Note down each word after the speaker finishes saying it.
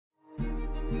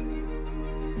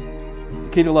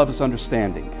key to love is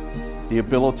understanding, the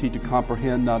ability to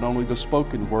comprehend not only the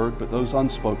spoken word, but those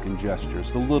unspoken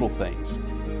gestures, the little things.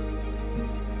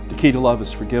 The key to love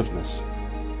is forgiveness.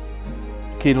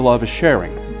 The key to love is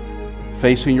sharing,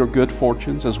 facing your good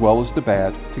fortunes as well as the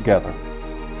bad together.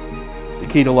 The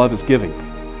key to love is giving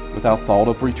without thought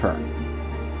of return,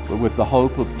 but with the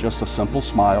hope of just a simple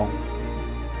smile.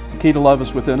 The key to love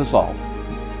is within us all.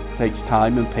 It takes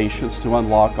time and patience to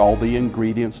unlock all the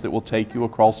ingredients that will take you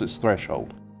across its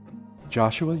threshold.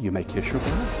 Joshua, you may kiss your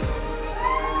bride.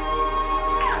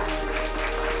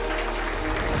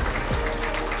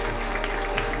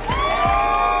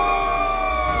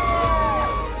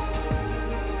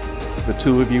 The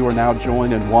two of you are now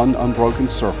joined in one unbroken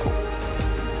circle.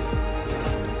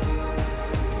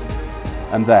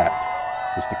 And that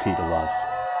is the key to love.